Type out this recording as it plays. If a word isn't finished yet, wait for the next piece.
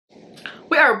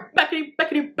are back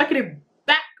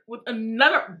with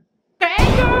another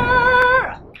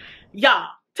banger. Y'all,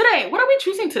 today, what are we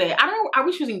choosing today? I don't know. Are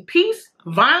we choosing peace,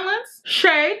 violence,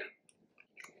 shade,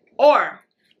 or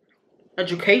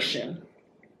education?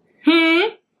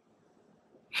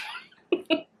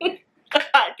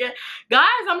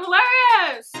 Guys, I'm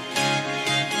hilarious.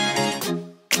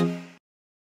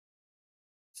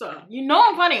 So, you know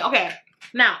I'm funny. Okay,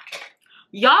 now,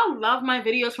 y'all love my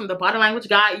videos from the body language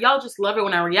guy. Y'all just love it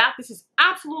when I react. This is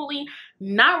absolutely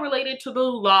not related to the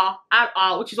law at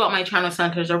all, which is what my channel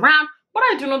centers around. But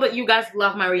I do know that you guys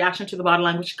love my reaction to the body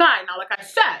language guy. Now, like I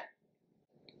said,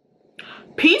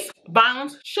 peace,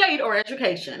 violence, shade, or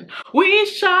education. We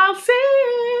shall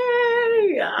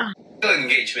see.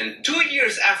 Engagement 2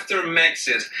 years after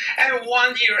Megxit and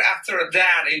 1 year after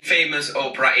that in famous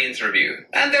Oprah interview.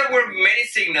 And there were many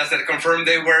signals that confirmed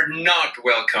they were not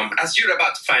welcome, as you're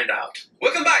about to find out.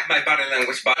 Welcome back, my body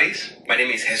language buddies. My name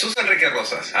is Jesus Enrique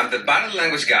Rosas. I'm the body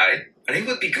language guy, and it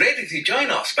would be great if you join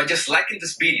us by just liking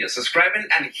this video, subscribing,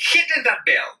 and hitting that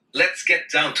bell. Let's get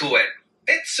down to it.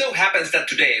 It so happens that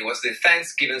today was the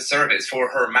Thanksgiving service for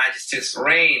Her Majesty's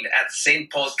reign at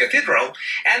St. Paul's Cathedral,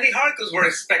 and the Harkos were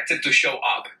expected to show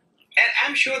up. And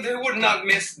I'm sure they would not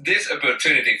miss this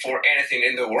opportunity for anything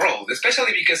in the world,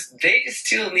 especially because they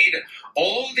still need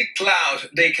all the clout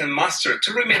they can muster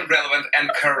to remain relevant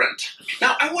and current.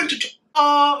 Now, I want to...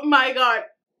 Oh my God.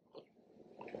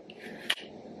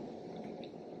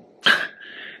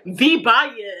 The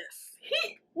bias.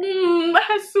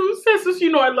 Jesus, you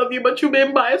know I love you, but you're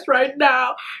being biased right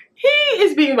now. He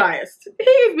is being biased. He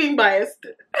is being biased.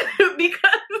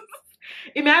 Because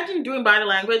imagine doing body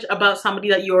language about somebody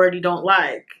that you already don't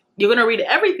like. You're gonna read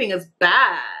everything as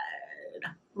bad,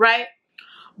 right?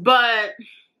 But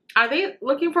are they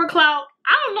looking for clout?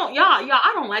 I don't know. Y'all,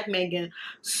 I don't like Meghan.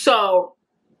 So,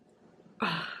 but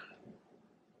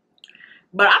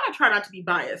I'm gonna try not to be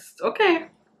biased, okay?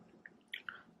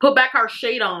 Put back our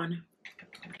shade on.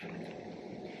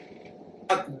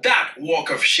 That walk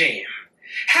of shame.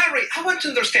 Harry, I want to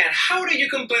understand, how do you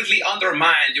completely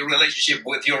undermine your relationship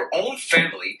with your own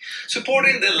family,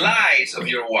 supporting the lies of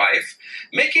your wife,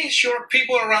 making sure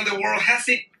people around the world has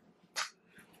the...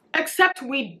 Except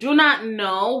we do not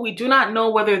know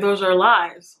whether those are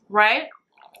lies, right?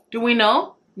 Do we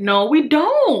know? No, we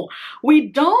don't. We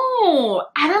don't.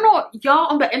 I don't know. Y'all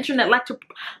on the internet like to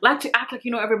act like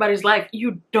you know everybody's life.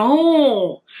 You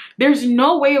don't. There's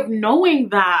no way of knowing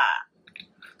that.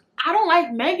 I don't like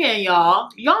Meghan, y'all.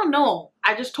 Y'all know.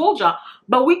 I just told y'all.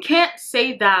 But we can't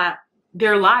say that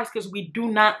they're lies because we do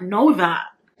not know that.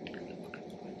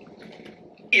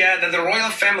 Yeah, that the royal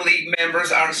family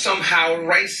members are somehow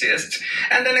racist,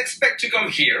 and then expect to come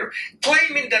here,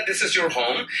 claiming that this is your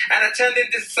home, and attending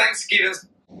this Thanksgiving...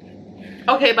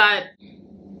 Okay, but...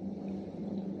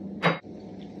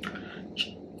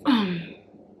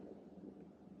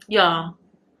 Y'all.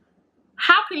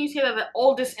 How can you say that the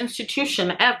oldest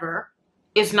institution ever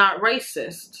is not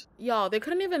racist? Y'all, they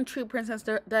couldn't even treat Princess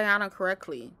Diana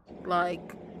correctly.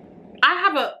 Like,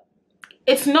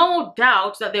 it's no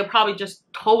doubt that they're probably just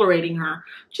tolerating her.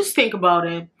 Just think about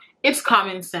it. It's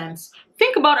common sense.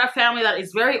 Think about a family that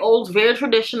is very old, very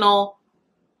traditional.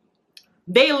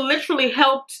 They literally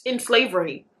helped in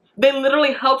slavery. They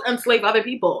literally helped enslave other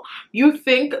people. You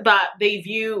think that they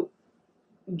view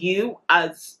you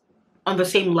as on the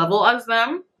same level as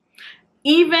them?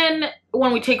 Even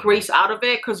when we take race out of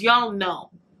it, because y'all know,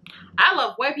 I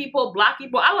love white people, black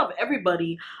people, I love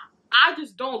everybody. I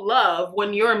just don't love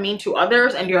when you're mean to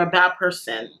others and you're a bad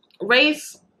person.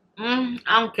 Race, I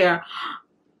don't care.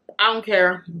 I don't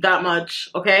care that much,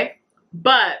 okay?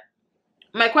 But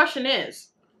my question is,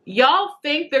 y'all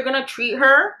think they're gonna treat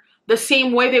her the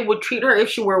same way they would treat her if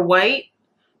she were white?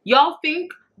 Y'all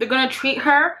think they're gonna treat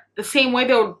her the same way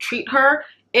they would treat her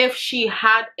if she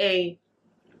had a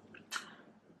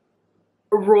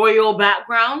royal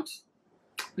background?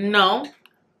 No.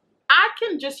 I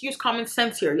can just use common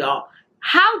sense here, y'all.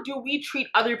 How do we treat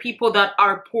other people that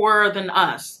are poorer than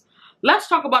us? Let's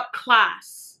talk about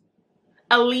class,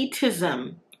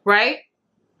 elitism, right?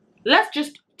 Let's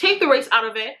just take the race out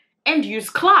of it and use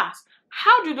class.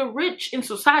 How do the rich in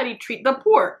society treat the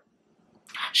poor?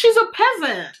 She's a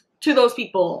peasant to those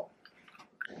people.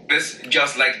 This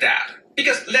just like that.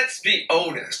 Because let's be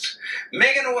honest,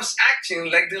 Meghan was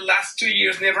acting like the last 2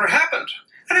 years never happened.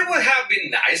 And it would have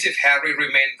been nice if Harry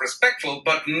remained respectful,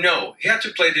 but no, he had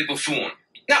to play the buffoon.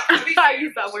 Now, to be fair,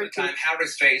 use that most of word the too. time,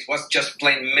 Harry's face was just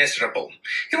plain miserable.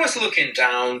 He was looking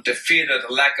down, defeated,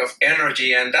 lack of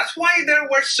energy, and that's why there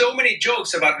were so many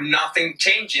jokes about nothing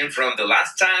changing from the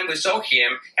last time we saw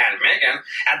him and Meghan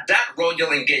at that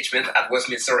royal engagement at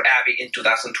Westminster Abbey in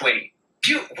 2020.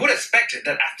 You would expect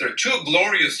that after 2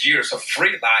 glorious years of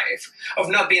free life, of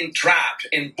not being trapped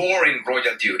in boring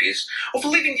royal duties, of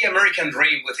living the American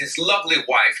dream with his lovely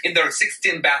wife in their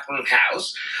 16-bathroom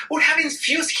house, would have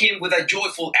infused him with a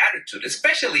joyful attitude,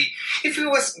 especially if he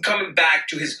was coming back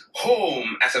to his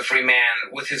home as a free man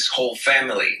with his whole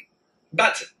family.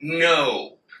 But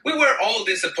no. We were all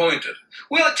disappointed.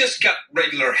 We all just got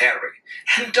regular Harry.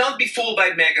 And don't be fooled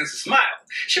by Meghan's smile.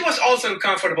 She was also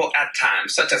uncomfortable at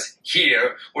times, such as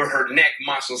here, where her neck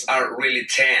muscles are really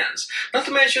tense. Not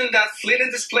to mention that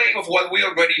fleeting display of what we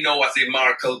already know as the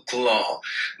markle claw.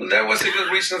 There was a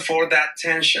good reason for that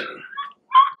tension.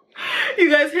 You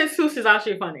guys, Jesus is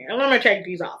actually funny. Let me take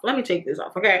these off. Let me take this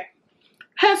off, okay?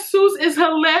 Jesus is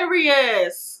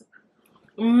hilarious.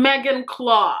 Meghan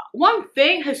Claw. One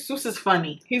thing, Jesus is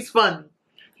funny. He's funny.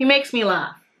 He makes me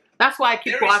laugh. That's why I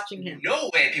keep watching him. No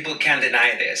way people can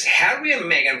deny this. Harry and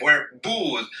Meghan were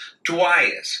booed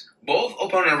twice, both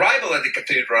upon arrival at the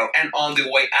cathedral and on the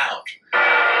way out.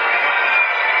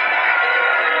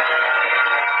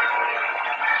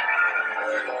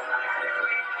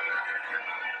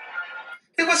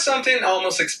 It was something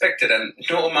almost expected, and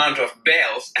no amount of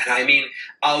bells, and I mean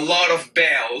a lot of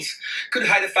bells, could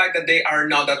hide the fact that they are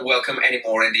not that welcome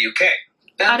anymore in the UK.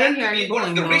 And I didn't hear that could any be one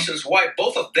of the booing, reasons why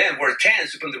both of them were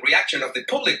tense upon the reaction of the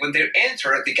public when they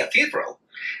entered the cathedral.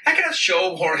 I cannot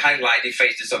show or highlight the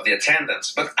faces of the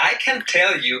attendants, but I can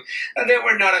tell you that they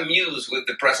were not amused with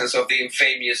the presence of the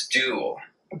infamous duo.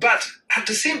 But at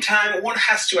the same time, one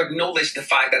has to acknowledge the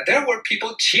fact that there were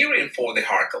people cheering for the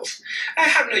Harkles. I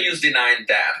have no use denying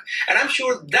that, and I'm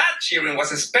sure that cheering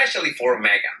was especially for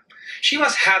Meghan. She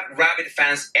must have rabid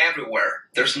fans everywhere.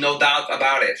 There's no doubt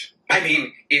about it. I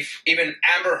mean, if even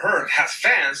Amber Heard has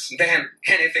fans, then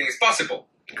anything is possible.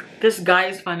 This guy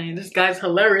is funny. This guy's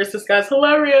hilarious. This guy's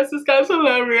hilarious. This guy's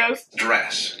hilarious.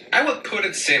 Dress. I will put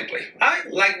it simply. I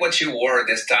like what you wore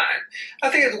this time. I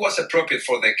think it was appropriate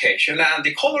for the occasion, and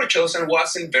the color chosen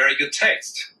was in very good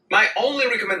taste. My only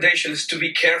recommendation is to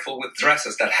be careful with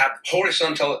dresses that have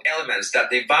horizontal elements that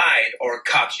divide or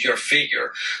cut your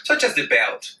figure, such as the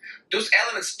belt. Those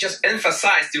elements just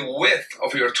emphasize the width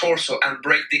of your torso and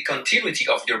break the continuity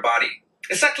of your body.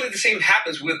 Exactly the same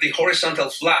happens with the horizontal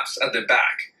flaps at the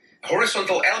back. A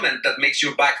horizontal element that makes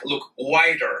your back look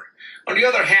wider. On the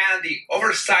other hand, the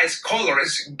oversized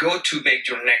collars go to make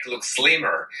your neck look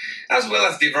slimmer, as well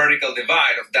as the vertical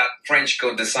divide of that French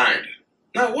coat design.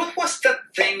 Now, what was that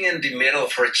thing in the middle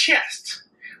of her chest?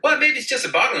 Well, maybe it's just a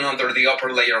button under the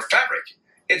upper layer of fabric.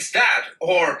 It's that,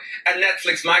 or a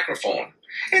Netflix microphone.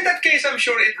 In that case, I'm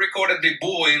sure it recorded the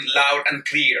booing loud and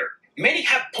clear. Many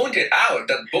have pointed out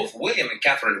that both William and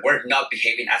Catherine were not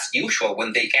behaving as usual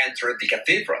when they entered the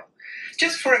cathedral.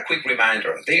 Just for a quick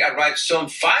reminder, they arrived some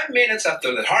 5 minutes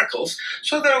after the Harkles,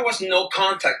 so there was no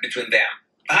contact between them.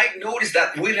 I noticed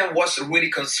that William was really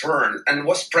concerned and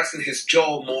was pressing his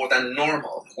jaw more than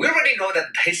normal. We already know that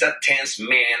he's a tense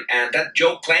man and that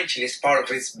jaw clenching is part of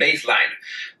his baseline.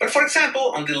 But for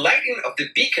example, on the lighting of the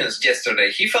beacons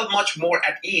yesterday, he felt much more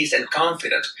at ease and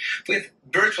confident, with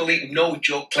virtually no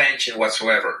jaw clenching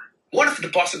whatsoever. One of the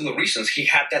possible reasons he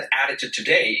had that attitude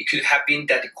today could have been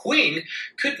that the Queen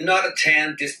could not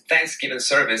attend this Thanksgiving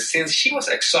service since she was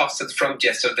exhausted from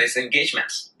yesterday's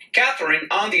engagements. Catherine,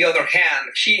 on the other hand,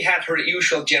 she had her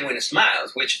usual genuine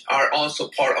smiles, which are also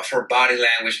part of her body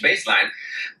language baseline,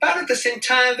 but at the same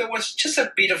time, there was just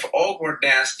a bit of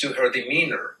awkwardness to her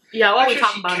demeanor. Yeah, what are we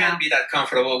talking about now? She can't be that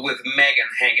comfortable with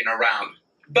Meghan hanging around.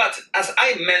 But, as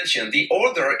I mentioned, the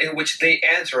order in which they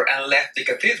entered and left the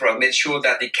cathedral made sure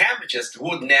that the Cambridges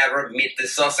would never meet the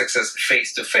Sussexes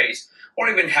face to face, or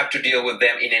even have to deal with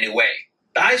them in any way.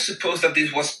 I suppose that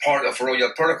this was part of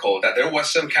royal protocol, that there was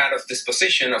some kind of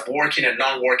disposition of working and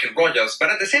non-working royals, but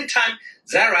at the same time,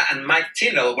 Zara and Mike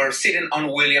Tyndall were sitting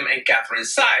on William and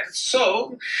Catherine's side,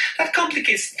 so that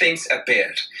complicates things a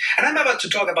bit. And I'm about to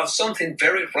talk about something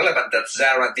very relevant that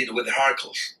Zara did with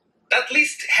Harkles. At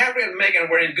least Harry and Meghan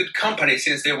were in good company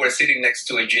since they were sitting next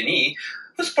to a genie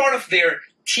who's part of their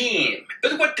team.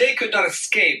 But what they could not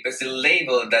escape is the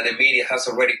label that the media has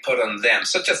already put on them,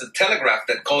 such as the Telegraph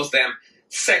that calls them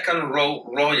second-row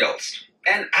royals.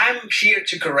 And I'm here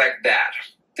to correct that.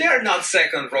 They are not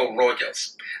second-row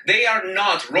royals. They are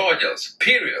not royals,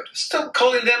 period. Stop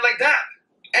calling them like that.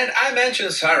 And I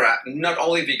mentioned Sarah not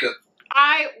only because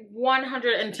I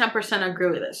 110% agree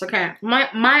with this. Okay, my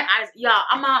eyes, yeah.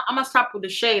 I'm gonna stop with the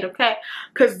shade, okay?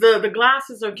 Because the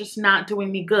glasses are just not doing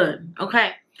me good.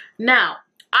 Okay, now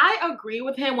I agree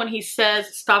with him when he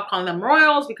says stop calling them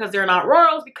royals because they're not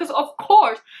royals. Because of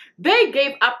course they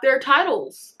gave up their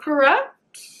titles. Correct?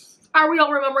 Are we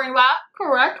all remembering that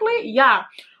correctly? Yeah.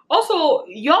 Also,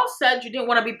 y'all said you didn't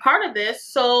want to be part of this,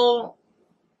 so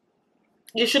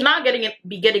you should not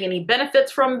be getting any benefits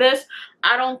from this.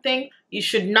 I don't think you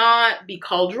should not be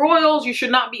called royals. You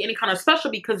should not be any kind of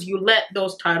special because you let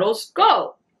those titles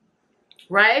go,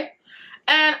 right?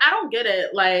 And I don't get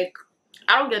it. Like,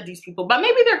 I don't get these people. But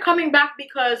maybe they're coming back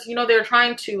because, you know, they're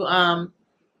trying to,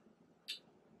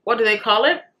 what do they call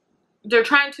it? They're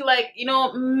trying to, like, you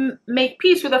know, make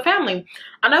peace with the family.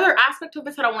 Another aspect of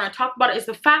this that I want to talk about is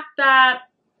the fact that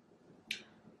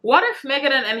what if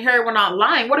Meghan and Harry were not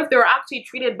lying? What if they were actually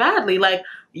treated badly? Like,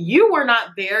 you were not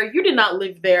there. You did not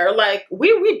live there. Like,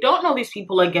 we don't know these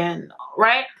people again,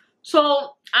 right?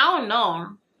 So, I don't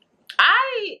know.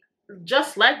 I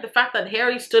just like the fact that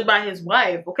Harry stood by his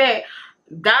wife, okay?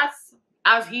 That's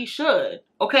as he should,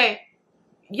 okay?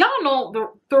 Y'all know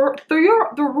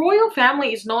the royal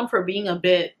family is known for being a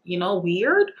bit, you know,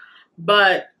 weird.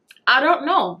 But I don't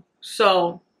know.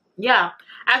 So, yeah.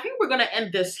 I think we're going to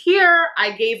end this here.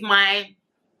 I gave my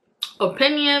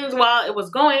opinions while it was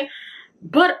going.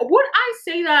 But would I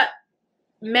say that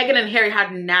Meghan and Harry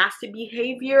had nasty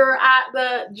behavior at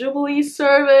the Jubilee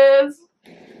service?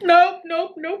 Nope,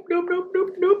 nope, nope, nope, nope,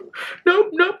 nope, nope, nope,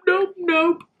 nope, nope,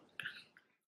 nope.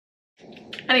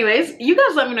 Anyways, you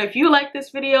guys let me know if you like this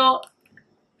video.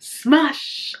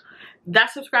 Smash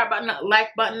that subscribe button, like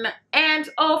button, and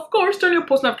of course turn your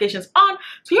post notifications on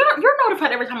so you're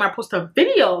notified every time I post a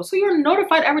video. So you're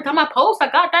notified every time I post a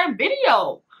goddamn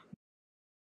video.